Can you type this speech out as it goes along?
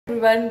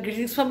everyone,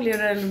 greetings from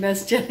Leonora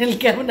Luna's channel.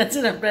 কেমন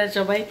আছেন আপনারা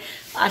সবাই?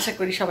 আশা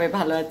করি সবাই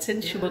ভালো আছেন।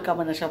 শুভ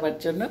কামনা সবার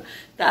জন্য।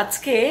 তো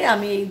আজকে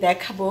আমি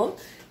দেখাবো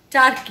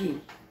টার্কি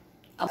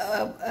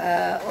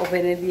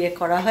ওভেনে দিয়ে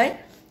করা হয়।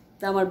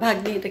 তো আমার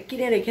ভাগ্নি এটা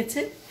কিনে রেখেছে।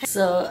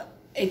 সো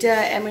এটা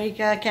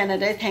আমেরিকা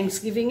কানাডায়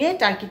থ্যাঙ্কসগিভিং এ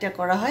টার্কিটা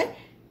করা হয়,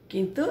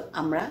 কিন্তু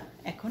আমরা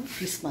এখন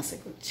ক্রিসমাসে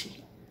করছি।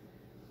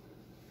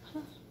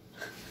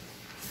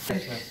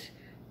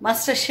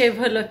 মাস্টার শেফ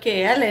হলো কে?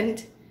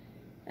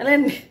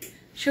 Allen,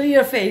 show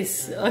your face,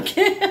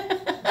 okay?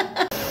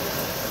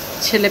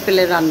 ছেলে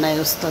পেলে রান্নায়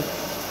ওস্তাদ।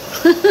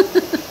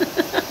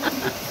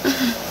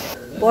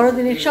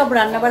 বড়দিনের সব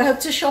রান্না বাড়া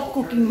হচ্ছে, সব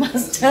কুকিং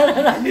মাস্টার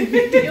আর আমি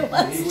ভিডিও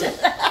মাস্টার।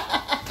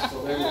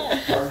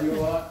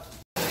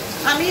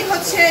 আমি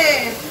হচ্ছে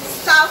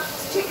স্টাফ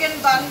চিকেন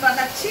বান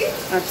বানাচ্ছি।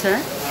 আচ্ছা,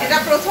 এটা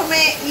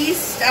প্রথমে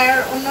ইস্ট আর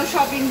অন্য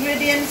সব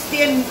ইনগ্রেডিয়েন্টস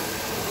দিয়ে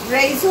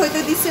রাইস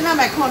হইতে দিছিলাম,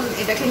 এখন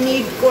এটাকে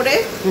নিট করে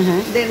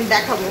দেন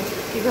দেখাবো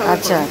কিভাবে।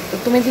 আচ্ছা, তো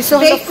তুমি দিছো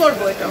বেক করব।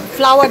 এটা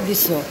ফ্লাওয়ার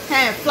দিছো?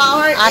 হ্যাঁ,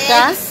 ফ্লাওয়ার, আটা,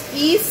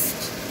 ইস্ট,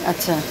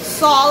 আচ্ছা,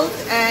 salt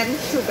and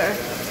sugar,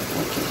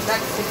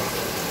 that's it,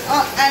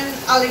 and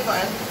olive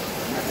oil.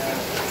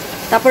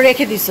 তারপর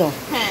রেখে দিছো?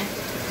 হ্যাঁ,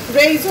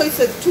 রাইস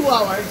হইছে 2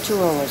 আওয়ার।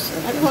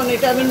 এখন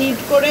এটা আমি নিট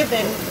করে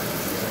দেন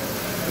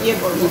ইয়ে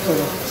করব,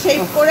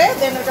 শেপ করে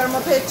দেন এটার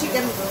মধ্যে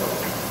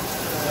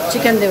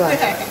চিকেন দেওয়া।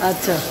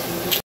 আচ্ছা,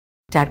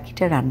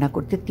 টার্কিটা রান্না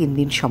করতে 3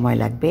 দিন সময়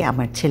লাগবে।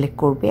 আমার ছেলে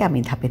করবে, আমি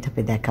ধাপে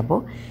ধাপে দেখাবো।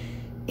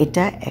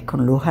 এটা এখন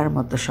লোহার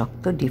মতো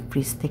শক্ত, ডিপ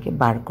ফ্রিজ থেকে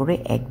বার করে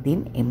একদিন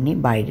এমনি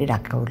বাইরে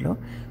রাখা হলো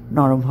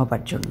নরম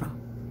হবার জন্য।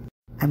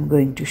 I am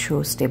going to show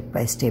step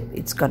by step.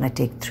 It's গনা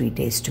take 3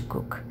 days to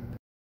cook.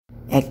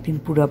 একদিন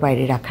পুরো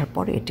বাইরে রাখার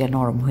পর এটা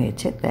নরম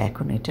হয়েছে, তো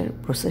এখন এটার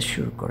প্রসেস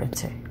শুরু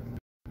করেছে।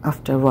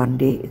 After 1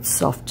 day it's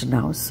soft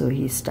now, so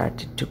he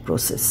started to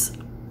process.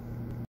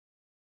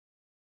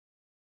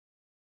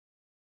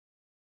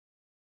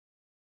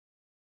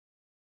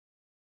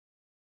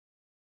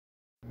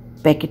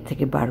 Packet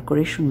থেকে বার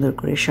করে সুন্দর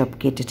করে সব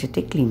কেটে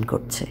টেটে ক্লিন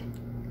করছে।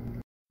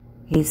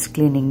 He is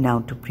cleaning now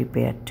to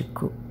prepare to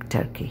cook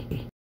turkey.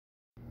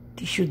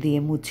 Tissue দিয়ে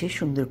মুছে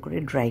সুন্দর করে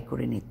ড্রাই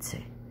করে নিচ্ছে।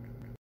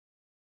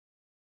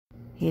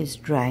 He is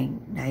drawing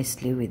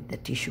nicely with the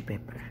tissue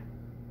paper.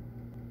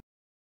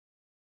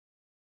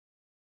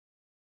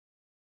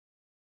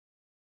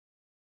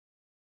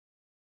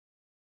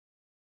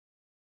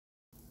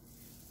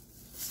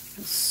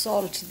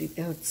 Salt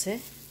দিতে হচ্ছে,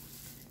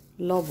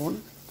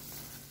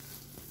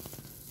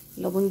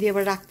 লবণ দিয়ে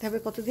আবার রাখতে হবে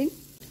কতদিন?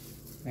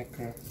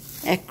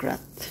 1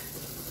 রাত,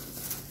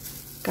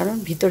 কারণ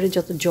ভিতরে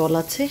যত জল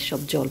আছে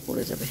সব জল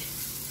পড়ে যাবে।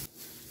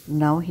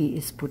 নাও he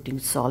is putting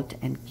salt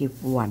and keep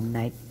 1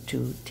 night to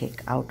take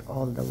out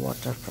all the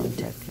water from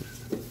turkey.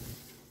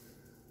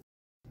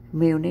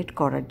 মেয়োনেট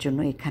করার জন্য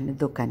এখানে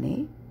দোকানে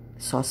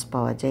সস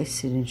পাওয়া যায়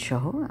সিরিঞ্জ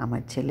সহ।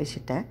 আমার ছেলে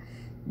সেটা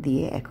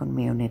দিয়ে এখন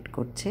মেয়োনেট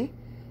করছে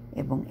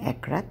এবং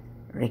 1 রাত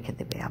রেখে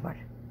দেবে আবার।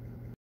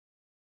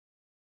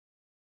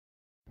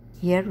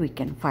 Here we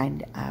can find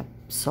a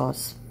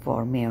sauce for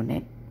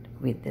mayonnaise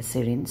with the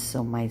syringe, so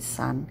my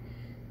son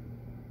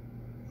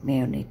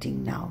mayonnaising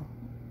now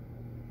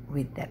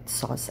with that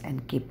sauce and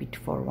keep it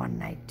for 1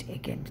 night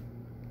again.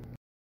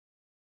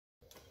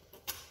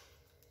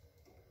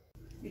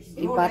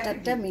 এই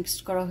বাটারটা মিক্সড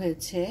করা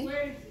হয়েছে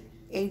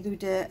এই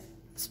দুইটা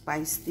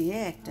স্পাইস দিয়ে।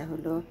 একটা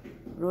হলো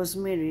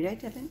rosemary,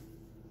 right Allen?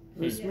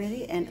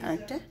 Rosemary and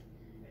আরেকটা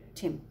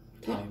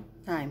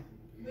থাইম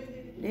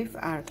লিফ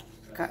আর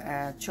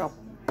চপ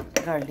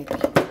গার্লিক।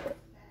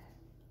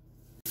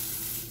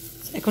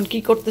 এখন কি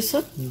করতেছো?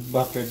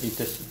 বাটার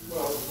দিতেছি।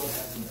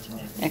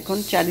 এখন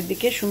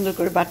চারিদিকে সুন্দর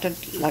করে বাটার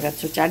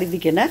লাগাচ্ছ,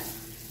 চারিদিকে না,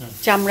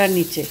 চামড়ার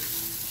নিচে।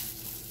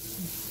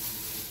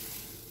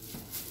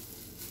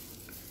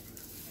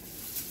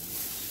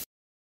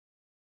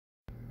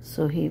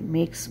 So he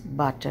makes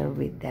butter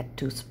with that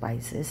 2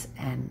 spices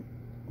and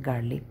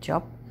garlic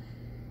chop,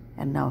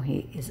 and now he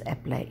is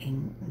applying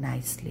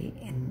nicely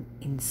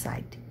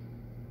inside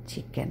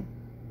chicken.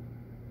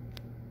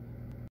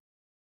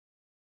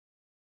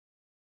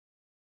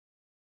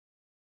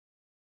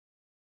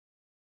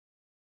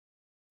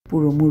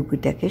 পুরো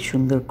মুরগিটাকে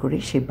সুন্দর করে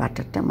সেই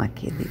বাটারটা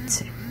মাখিয়ে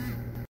দিচ্ছে।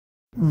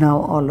 নাও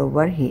all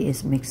over he is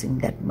mixing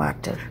that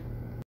butter.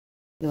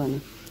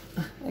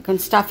 এখন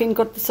স্টাফিং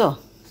করতেছো?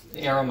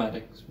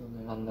 অ্যারোমেটিক্স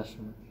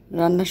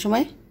রান্নার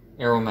সময়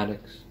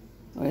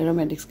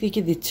অ্যারোমেটিক্স কি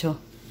কি দিচ্ছ?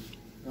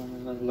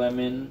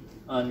 Lemon,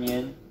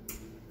 onion,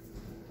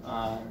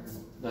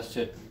 that's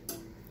it.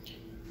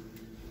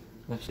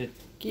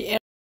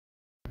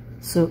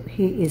 So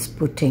he is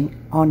putting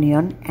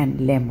onion and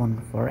lemon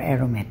for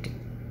aromatic.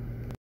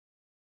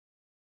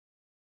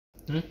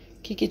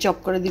 কি চপ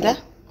করে দিলা?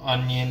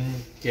 Onion,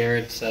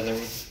 carrot,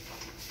 salary.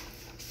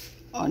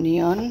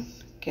 Onion,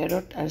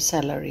 carrot আর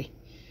স্যালারি।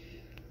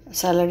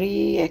 স্যালারি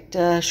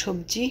একটা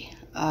সবজি,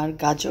 আর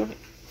গাজর,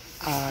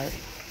 আর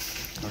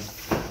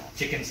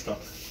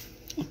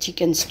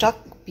চিকেন স্টক,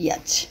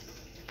 পেঁয়াজ।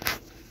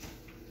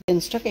 চিকেন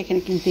স্টক এখানে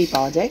কিনতেই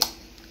পাওয়া যায়,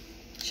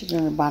 সেটা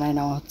বানায়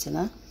নেওয়া হচ্ছে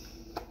না।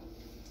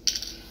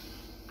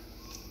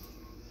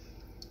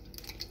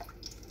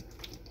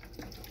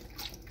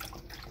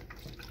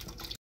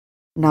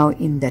 Now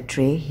in the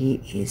tray he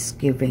is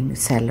giving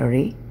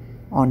celery,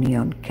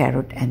 onion,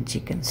 carrot and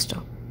chicken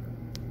stock.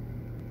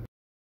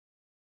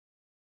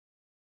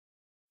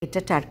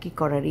 এটা টার্কি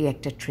করারই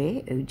একটা ট্রে,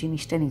 ওই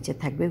জিনিসটা নিচে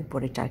থাকবে,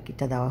 উপরে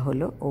টার্কিটা দেওয়া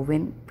হলো,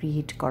 ওভেন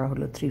প্রিহিট করা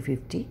হলো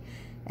 350।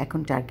 এখন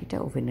টার্কিটা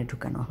ওভেনে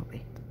ঢুকানো হবে।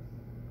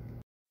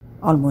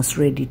 Almost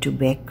ready to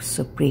back,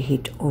 so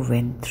preheat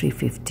oven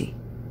 350।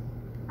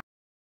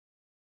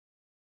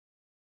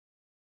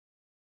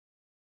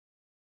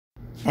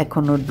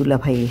 এখন ওর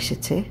দুলাভাই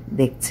এসেছে,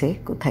 দেখছে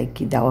কোথায়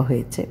কি দেওয়া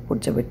হয়েছে,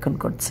 পর্যবেক্ষণ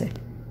করছে।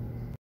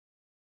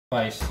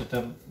 এটা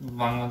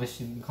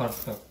বাংলাদেশি ঘর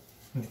তো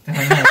দিতে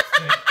হয় না।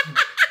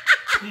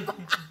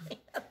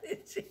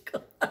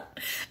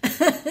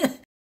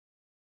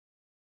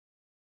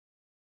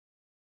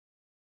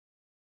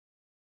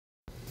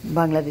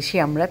 বাংলাদেশি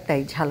আমরা,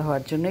 তাই ঝাল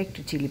হওয়ার জন্য একটু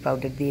চিলি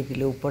পাউডার দিয়ে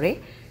দিল উপরে।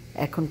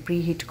 এখন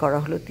প্রিহিট করা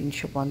হলো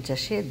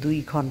 350-এ, 2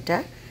 ঘন্টা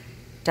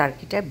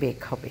টার্কিটা বেক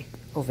হবে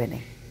ওভেনে।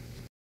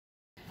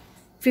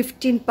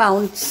 15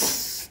 পাউন্ডস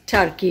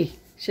টার্কি,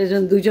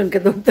 সেজন্য দুজনকে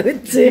ধরতে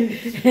হচ্ছে,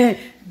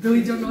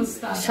 দুইজন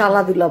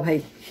শালা দুলাভাই।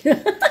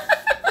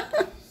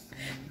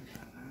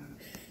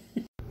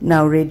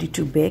 Now ready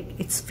to bake.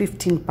 It's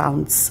 15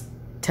 pounds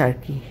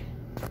turkey.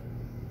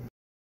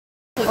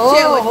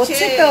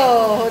 হচ্ছে তো,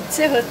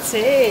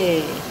 হচ্ছে।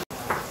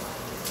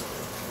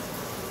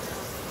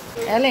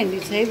 Ellen,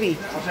 it's heavy.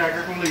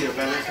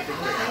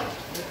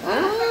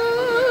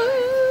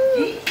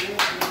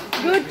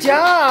 Good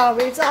job.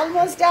 It's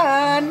almost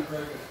done.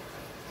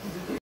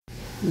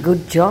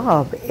 Good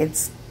job.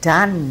 It's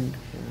done.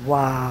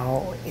 Wow.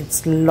 It's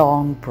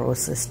long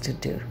process to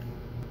do.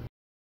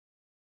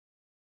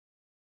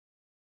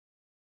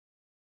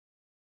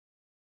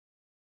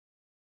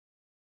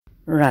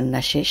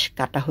 রান্না শেষ,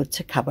 কাটা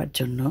হচ্ছে খাবার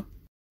জন্য।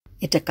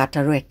 এটা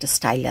কাটারও একটা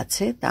স্টাইল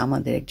আছে, তা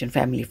আমাদের একজন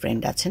ফ্যামিলি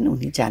ফ্রেন্ড আছেন,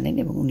 উনি জানেন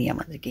এবং উনি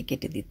আমাদেরকে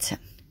কেটে দিচ্ছেন।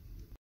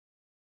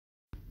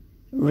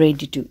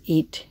 Ready to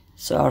it,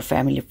 so our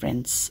family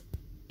friends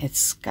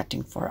it's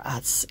cutting for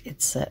us.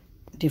 It's a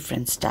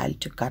different style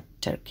two cut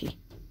turkey.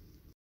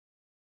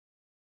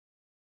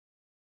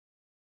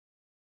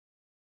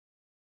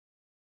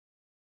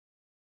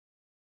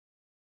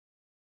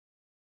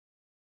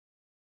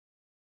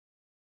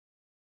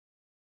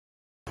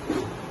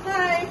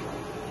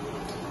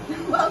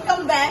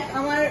 Welcome back.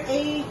 আমার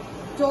এই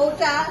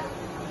ডোটা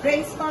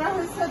ব্রেস করা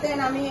হয়েছে, দেন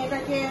আমি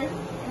এটাকে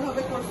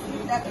এভাবে করছি,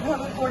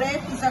 এভাবে করে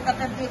পিজা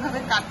কাটার দিয়ে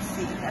এভাবে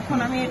কাটছি। এখন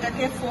আমি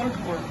এটাকে ফোল্ড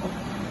করব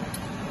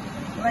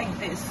like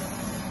this.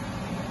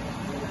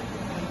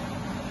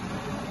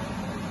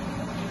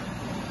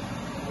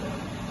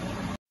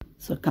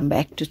 So come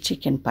back to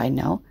chicken pie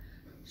now.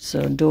 So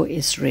dough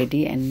is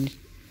ready and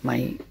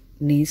my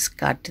niece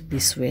cut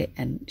this way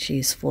and she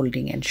is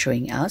folding and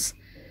showing us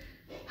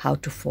how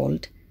to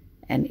fold.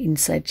 And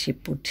inside she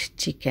put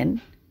chicken,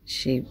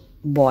 she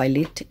boil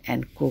it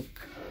and cook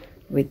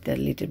with a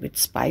little bit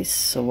spice,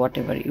 so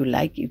whatever you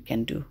like you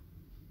can do.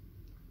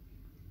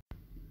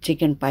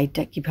 Chicken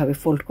পাইটা কিভাবে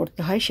fold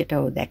করতে হয়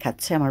সেটাও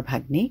দেখাচ্ছে আমার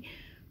ভাগ্নি।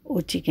 ও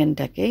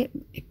চিকেনটাকে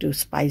একটু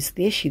spice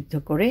দিয়ে সিদ্ধ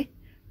করে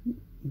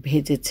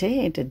ভেজেছে।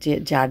 এটা যে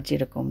যার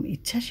যেরকম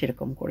ইচ্ছা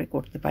সেরকম করে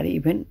করতে পারে,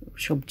 ইভেন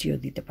সবজিও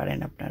দিতে পারেন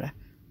আপনারা।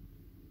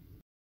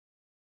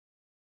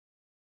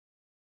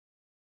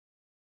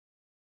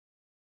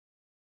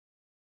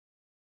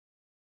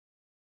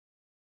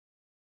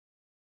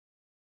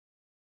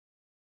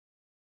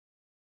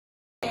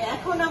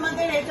 এখন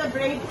আমাদের এটা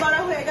ব্রেড করা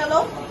হয়ে গেল।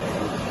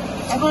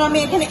 এখন আমি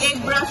এখানে এগ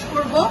ব্রাশ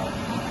করব।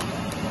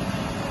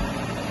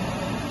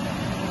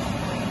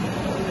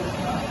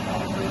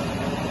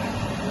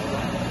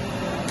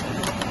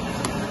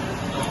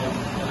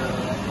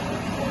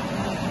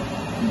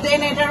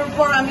 দেন এটার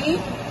উপর আমি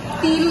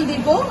তিল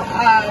দিব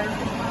আর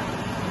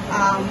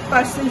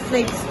পার্সেল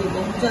ফ্লেক্স দিব,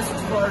 just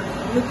for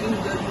looking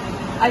good.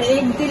 R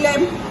egg দিলে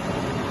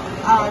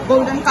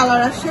গোল্ডেন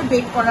কালার আসে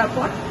বেক করার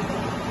পর।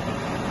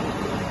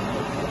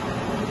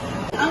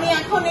 আমি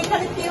এখন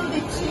এখানে তেল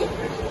দিচ্ছি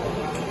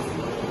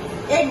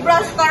এগ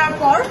ব্রাশ করার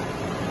পর।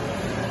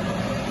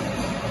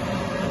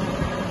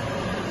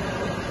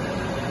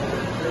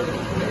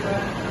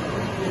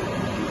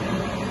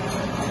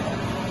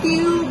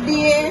 তিল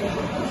দিয়ে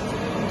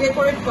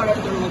ডেকোরেট করার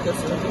জন্য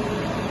জাস্ট।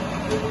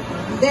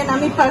 দেন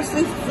আমি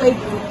পার্সেল ফ্লেক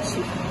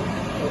দিচ্ছি।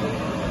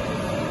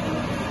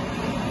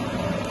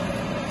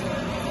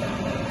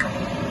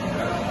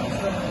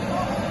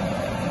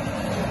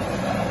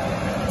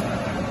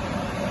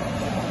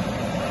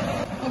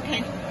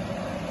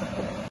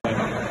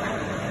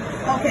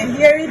 Okay,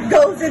 here it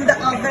goes in the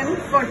oven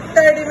for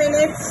 30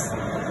 minutes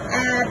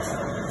at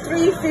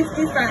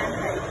 350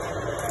 Fahrenheit.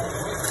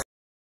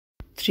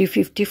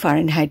 350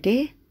 ফারেনহাইটে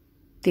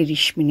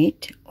 30 minute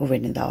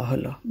ওভেনে দেওয়া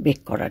হলো বেক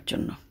করার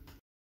জন্য।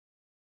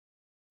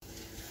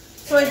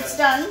 So it's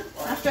done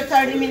after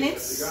 30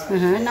 minutes.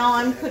 And now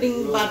I'm putting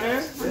butter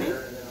on it.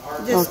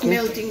 Just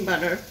melting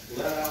butter.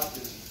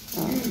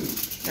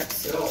 That's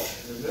it.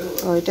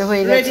 এটা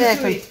হয়ে গেছে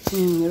এখন।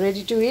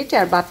 রেডি টু ইট,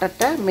 আর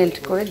বাটারটা মেল্ট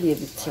করে দিয়ে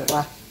দিচ্ছে।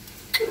 বাহ।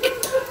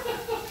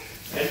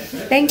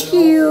 থ্যাংক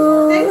ইউ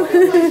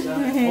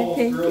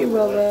থ্যাংক ইউ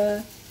বাবা।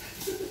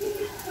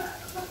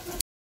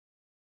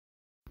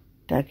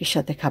 টার্কির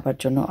সাথে খাবার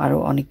জন্য আরও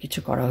অনেক কিছু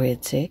করা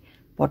হয়েছে,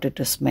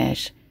 potato smash,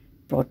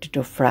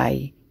 potato fry,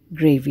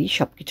 gravy,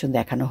 সব কিছু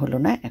দেখানো হলো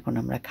না, এখন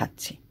আমরা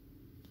খাচ্ছি।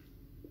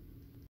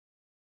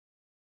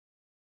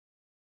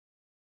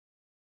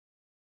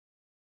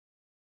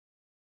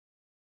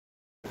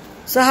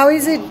 So how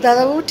is it,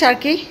 Dadabu,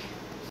 Turkey?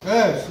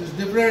 Yes, it's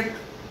different.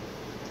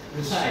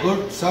 It's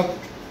good, soft.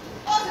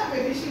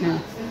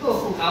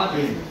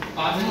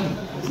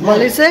 What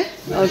is it?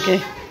 Okay.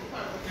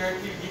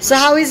 So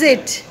how is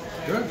it?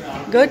 Good.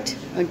 Good?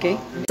 Okay.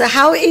 So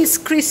how is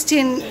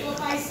Christine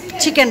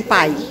chicken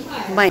pie?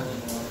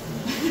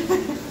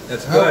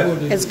 It's good.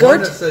 It's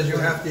good? It says you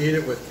have to eat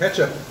it with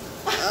ketchup.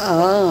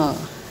 Oh.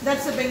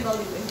 That's the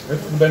Bengali way.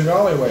 It's the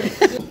Bengali way.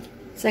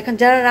 So এখন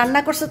যারা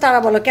রান্না করছে তারা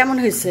বলো কেমন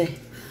হয়েছে?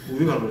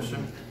 খুবই ভালো হয়েছে।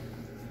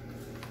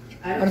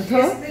 অর্থ?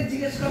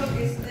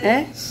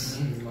 হ্যাঁ?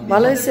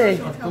 ভালো হয়েছে?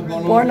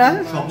 পড়না?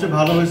 সবচেয়ে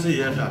ভালো হয়েছে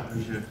এটা,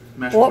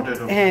 mashed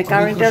potato. হ্যাঁ,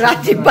 কারণ এটা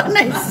রাজীব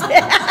বানাইছে।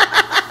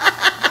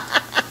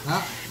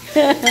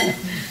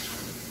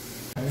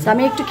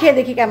 আমি একটু খেয়ে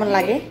দেখি কেমন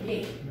লাগে।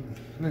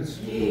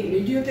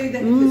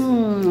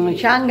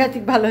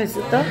 সাংঘাতিক ভালো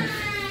হয়েছে তো।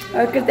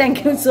 ওকে, thank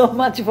you so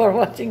much for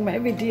watching my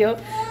video.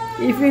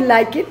 If you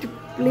like it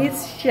please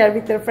share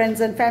with year friends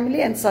and family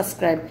and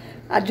subscribe.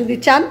 আর যদি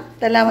চান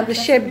তাহলে আমাদের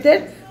শেফদের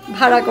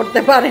ভাড়া করতে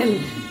পারেন,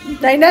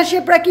 তাই না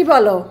শেফরা, কি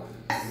বলো?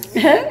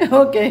 হ্যাঁ,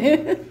 ওকে।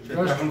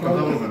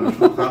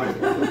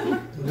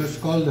 Just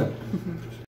call them.